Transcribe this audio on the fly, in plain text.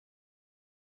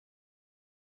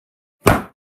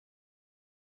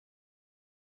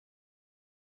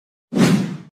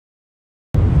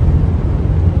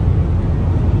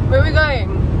going?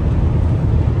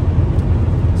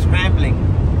 Scrambling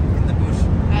in the bush.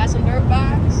 I have some dirt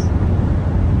bikes.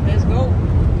 Let's go.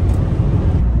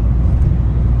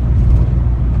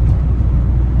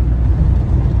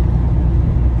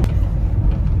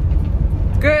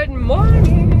 Good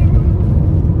morning.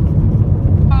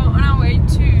 On our way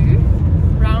to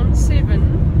round 7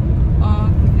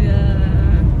 of the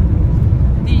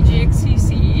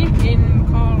GXCC in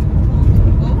Carl.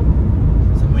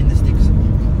 Somewhere in the sticks.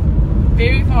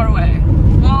 Very far away.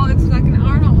 Well, it's like an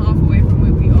hour and a half away from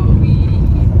where we are. We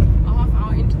are half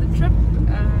hour into the trip.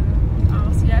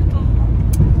 Our Seattle.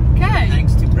 Okay.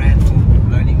 Thanks to Brad for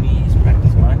loaning me his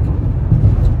practice bike.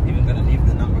 Even gonna leave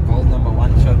the gold number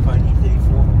 1 show pony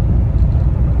 34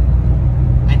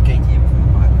 and KTM for the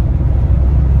bike.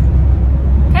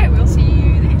 Okay, we'll see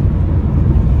you there.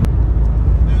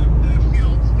 The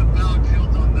fields, the plowed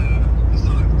fields on the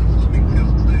side, the flooding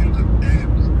fields, they look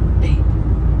dams. Hey,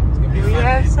 it's gonna be We fun.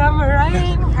 have some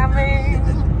rain coming.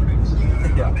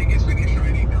 I think it's finished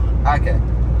raining now. Okay.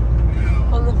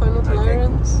 On the phone with Okay,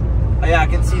 Lawrence. Oh yeah, I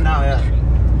can see now, yeah.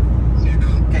 See you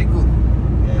now. Okay, cool.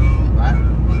 Yeah, bye.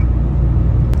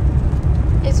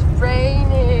 It's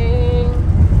raining.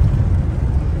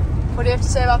 What do you have to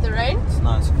say about the rain? It's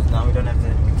nice because now we don't have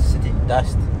to sit in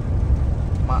dust.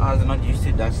 My eyes are not used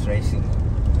to dust racing.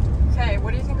 Okay,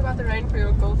 what do you think about the rain for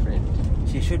your girlfriend?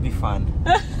 She should be fine.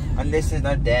 Unless there's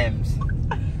no dams.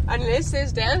 Unless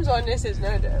there's dams or unless there's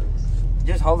no dams.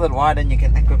 Just hold it wide and you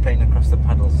can aquaplane across the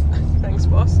puddles. Thanks,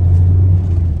 boss.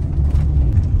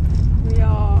 We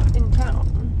are in town.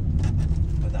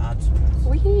 With the outskirts.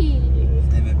 Wee.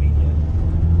 Never been here.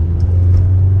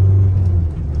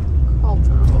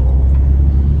 Cultural.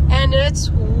 And it's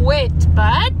wet,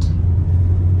 but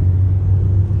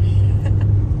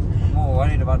I'm more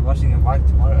worried about washing a bike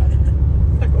tomorrow.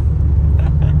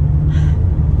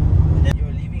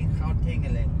 You're leaving Gauteng,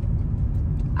 Elaine.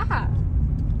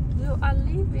 you are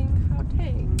leaving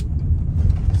Gauteng.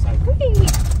 So, Wee.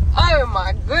 Oh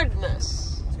my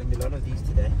goodness. there's going to be a lot of these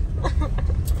today.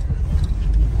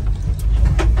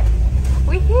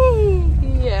 Wee.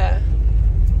 Yeah.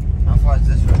 How far is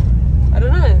this road? I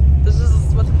don't know. This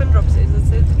is what the pin drop says. It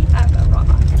says we have arrived.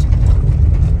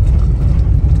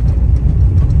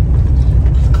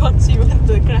 Can't see with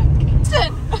the crack.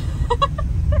 Sit.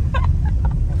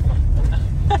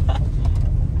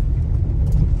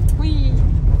 Wee.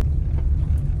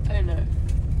 Oh no.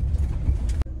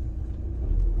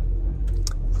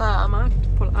 So I might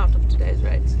pull out of today's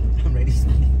race. I'm ready.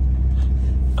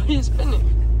 Are you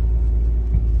spinning?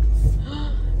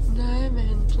 No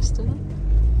man, Tristan.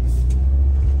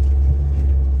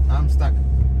 I'm stuck.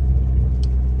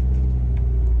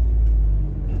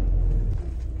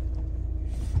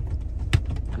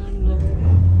 Oh no.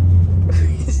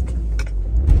 He's stuck.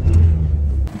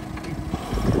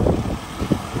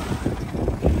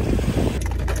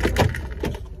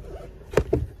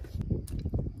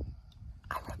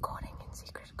 I'm recording in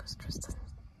secret because Tristan's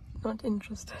not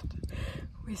interested.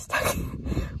 We're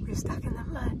stuck in the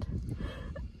mud.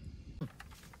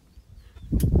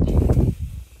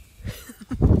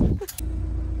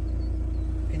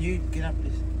 Can you get up,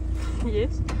 please?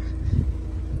 Yes.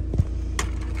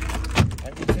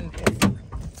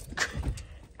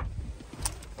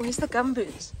 Where's the gum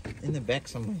boots? In the back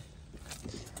somewhere.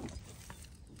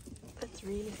 That's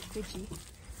really squidgy.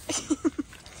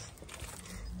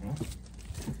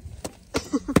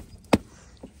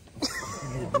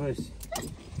 Made it worse.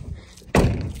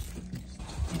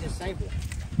 Need a saber.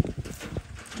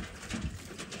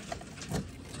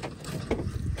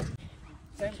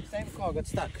 Same car got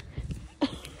stuck.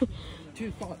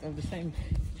 2 cars of the same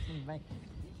bank.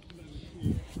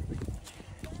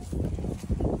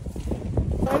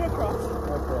 Motocross.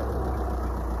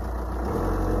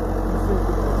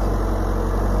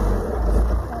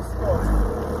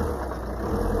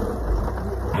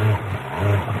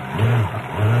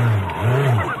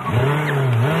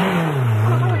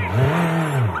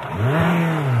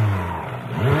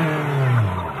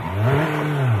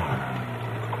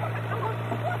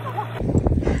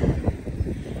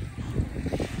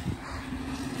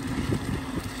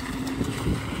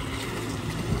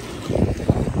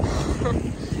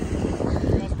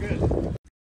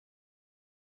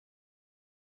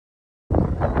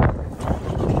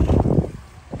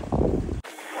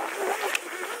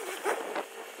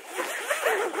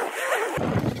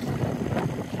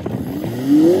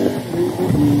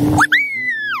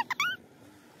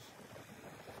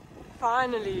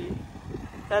 Finally,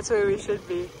 that's where we should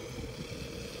be.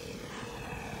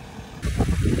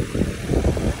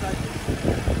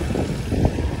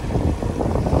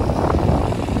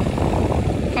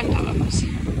 Fun times.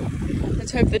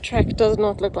 hope the track does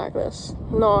not look like this.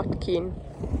 Not keen.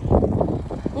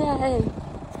 Yay!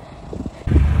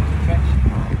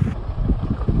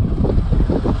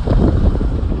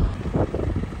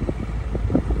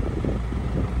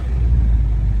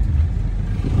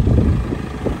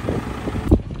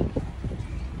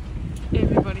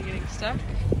 Everybody getting stuck.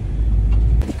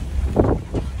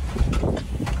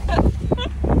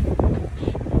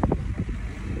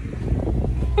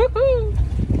 Woohoo!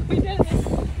 We did it!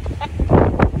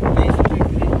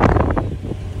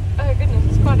 Oh goodness,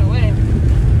 it's quite a way.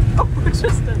 Oh,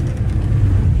 Tristan!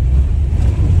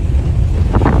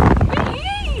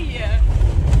 Whee!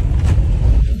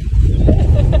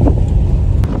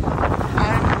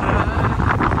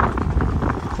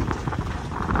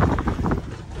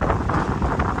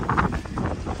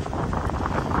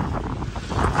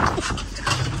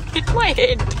 Hit my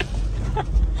head!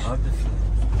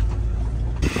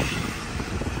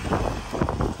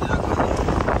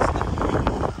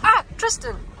 Ah!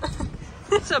 Tristan!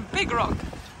 It's a big rock!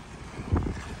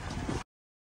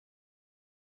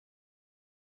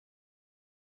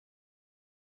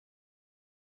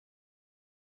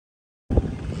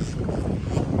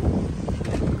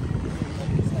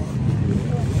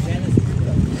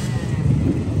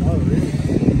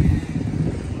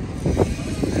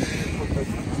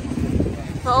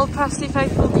 The old trusty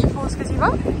faithful D-Force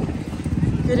gazebo,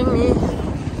 getting me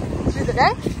through the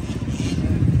day.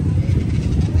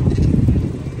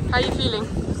 How are you feeling?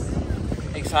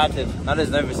 Excited, not as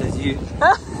nervous as you.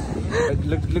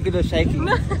 look at her shaking.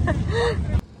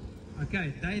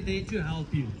 Okay, they're there to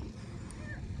help you.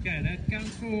 Okay, that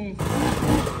counts for...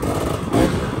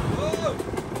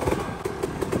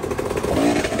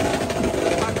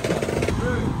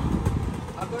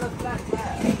 I've got a flat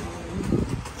tire.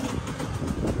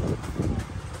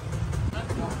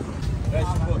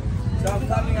 So I'm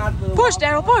coming out with a Push,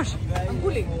 Daryl, push! I'm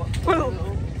pulling. Pull.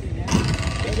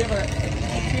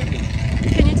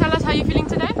 Can you tell us how you're feeling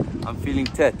today? I'm feeling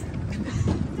tit.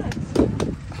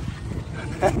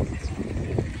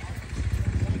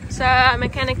 So,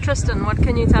 mechanic Tristan, what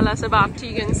can you tell us about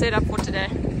Tegan's setup for today?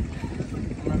 I'm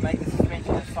going to make the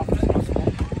suspension as soft as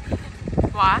possible.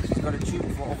 Why? She's got a tube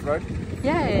for off-road.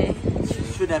 Yay! She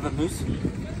should have a moose.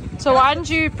 So why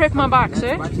didn't you prep my bike,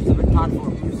 sir? But it's a bit tight for a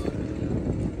moose.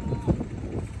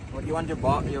 What do you want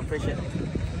your pressure?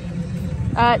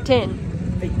 10.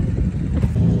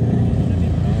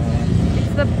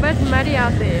 It's a bit muddy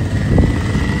out there.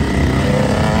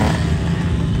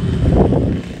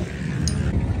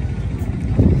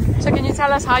 So can you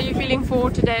tell us how you're feeling for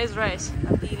today's race?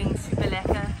 I'm feeling super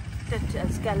lekker, fit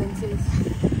as Callan says.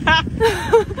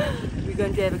 We're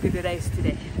going to have a good race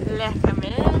today. Lekker,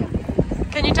 man.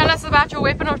 Can you tell us about your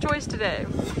weapon of choice today?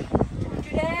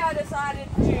 Today I decided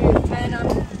to plan on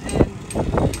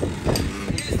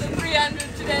use the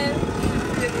 300 today.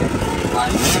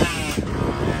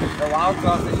 The wild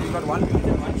class is you've got one boot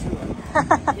and one shoe.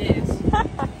 Yes.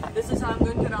 This is how I'm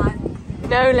going to ride.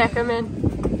 No, lekker, man.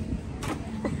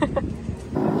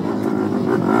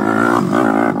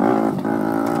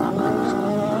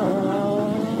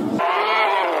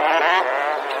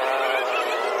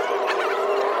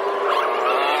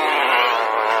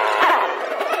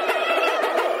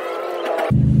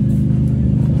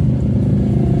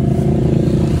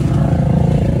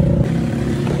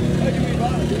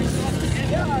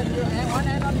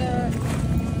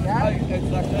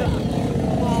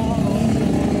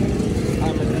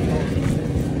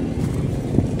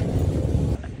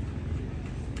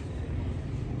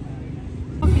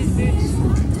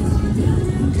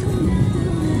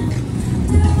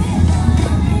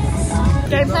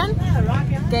 Game plan?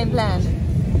 Game plan.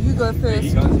 You go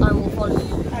first, I will follow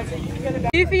you. How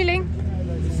are you feeling?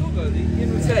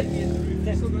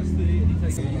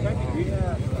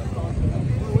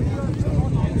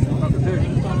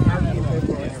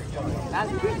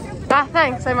 Ah,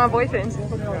 thanks, I'm my boyfriend.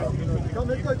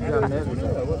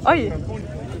 Oi,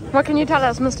 what can you tell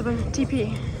us, Mr.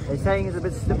 TP? They're saying it's a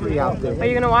bit slippery out there. Are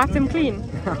you going to wipe them clean?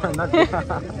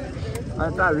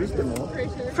 I'll try to roost them more.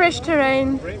 Fresh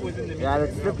terrain. Yeah,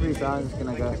 it's slippery, so I'm just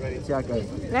going to go see how it goes.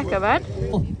 Lekker, bud.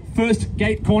 First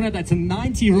gate corner, that's a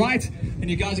 90 right, and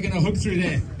you guys are going to hook through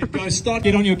there. Go start,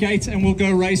 get on your gate, and we'll go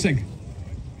racing.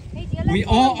 We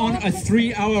are on a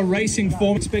 3-hour racing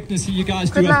form. Expect to see you guys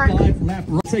do a 5-lap.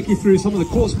 I'll take you through some of the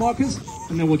course markers,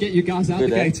 and then we'll get you guys out the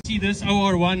gate. See this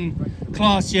OR1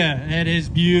 class here. It is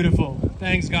beautiful.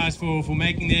 Thanks, guys, for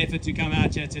making the effort to come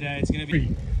out here today. It's going to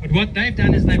be... But what they've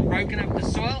done is they've broken up the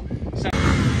soil. So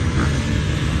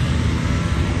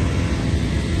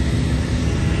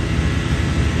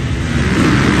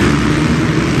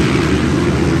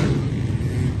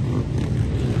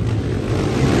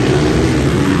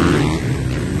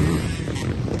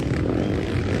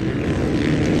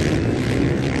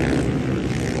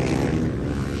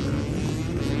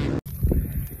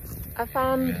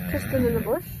found Tristan in the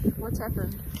bush. What's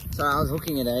happened? So I was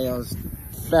hooking it, I was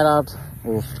flat out,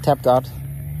 or tapped out.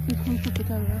 You can't put the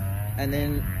camera. And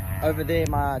then over there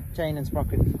my chain and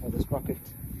sprocket, or the sprocket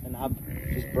and hub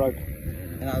just broke.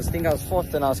 And I was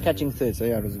fourth and I was catching third, so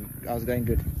yeah, I was going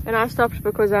good. And I stopped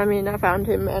because I found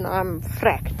him and I'm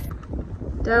fracked.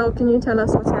 Daryl, can you tell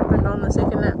us what's happened on the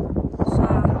second lap? So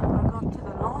I got to the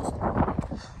last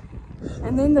one,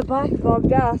 and then the bike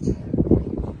bogged out,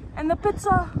 and the pits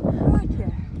are right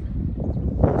here.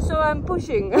 So I'm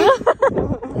pushing. You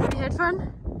had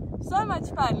fun? So much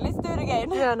fun. Let's do it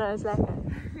again. Yeah, no, it's lekker.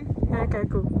 Okay,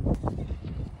 cool.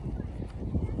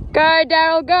 Go,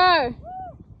 Daryl, go!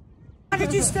 Why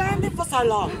did you stand there for so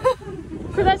long?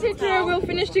 Because I said to her we'll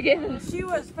finish together. She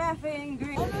was faffing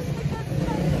green.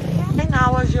 And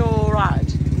how was your ride?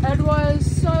 It was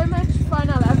so much fun.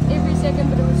 I loved every second,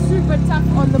 but it was super tough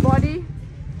on the body.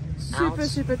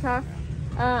 Super tough.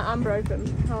 I'm broken.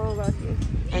 How about you?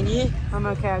 And you? I'm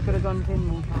okay, I could have gone 10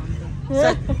 more times.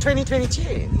 So 2022?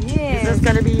 Yeah. Is this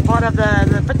going to be part of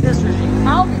the fitness regime?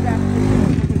 I'll be back.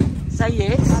 Say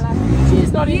yes.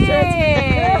 She's not into it.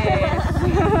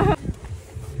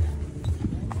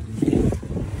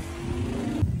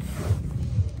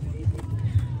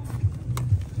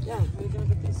 Yeah, we're going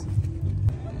to this.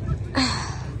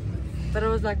 But I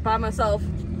was like by myself.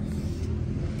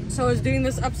 So I was doing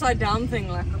this upside down thing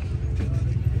like.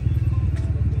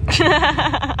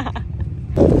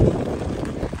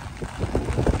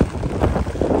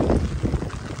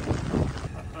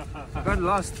 I got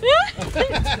lost.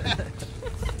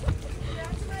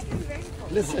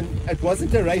 Listen, it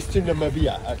wasn't a race to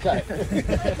Namibia, okay?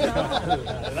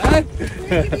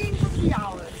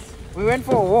 We went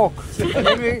for a walk,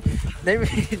 and then we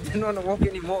didn't want to walk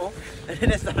anymore, and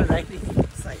then it started raining.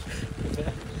 It's like,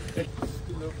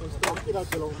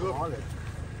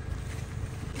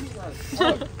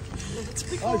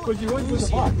 Oh, because you went with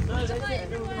the bike.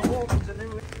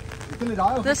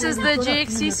 This is the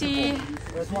GXCC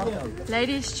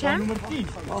ladies champ.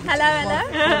 Hello.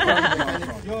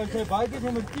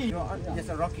 there's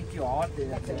a rock into your heart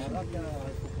there.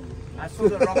 I saw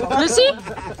the rock. Lucy?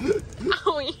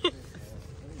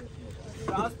 I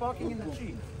was parking in the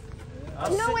tree.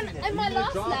 You know, when in my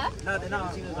last lap, No, then I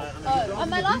was in on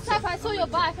my last lap, I saw your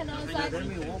bike and I was like, Then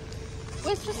we walked.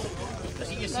 where's Tristan?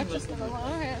 Not Tristan.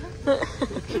 Okay.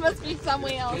 He must be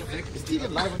somewhere else.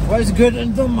 It was good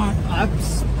until my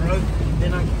abs broke.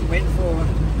 Then I went for a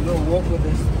little walk with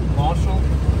this Marshall.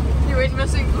 You went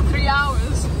missing for 3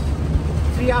 hours.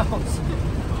 3 hours.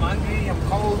 I'm hungry, I'm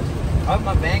cold. I hope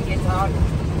my van gets out.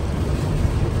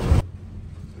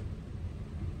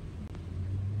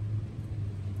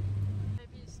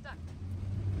 Maybe you're stuck.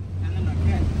 And then I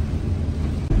can.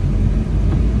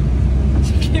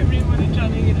 Everybody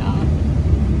trying to get out.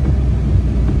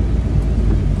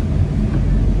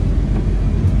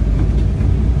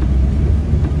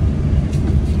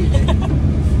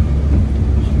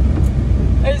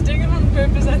 I was doing it on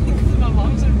purpose, I think, because my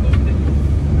mom's recording.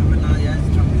 But now, yeah, it's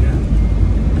trouble, yeah.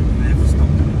 I have to stop.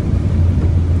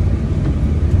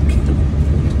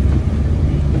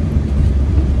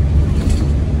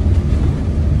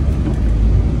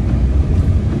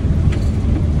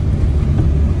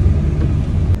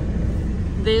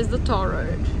 There's the tar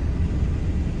road.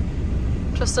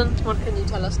 Tristan, what can you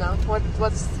tell us now?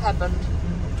 What's happened?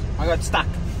 I got stuck.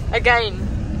 Again.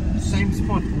 Same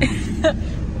spot.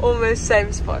 Almost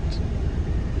same spot.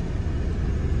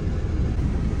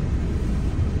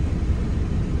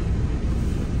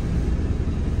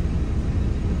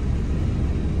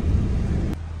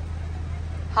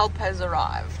 Help has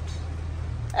arrived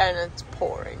and it's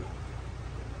pouring.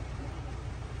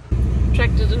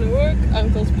 Tractor didn't work,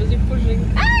 Uncle's busy pushing,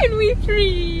 and we're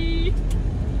free!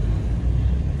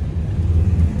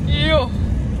 Yo!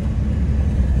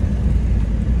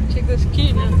 Check this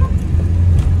key now.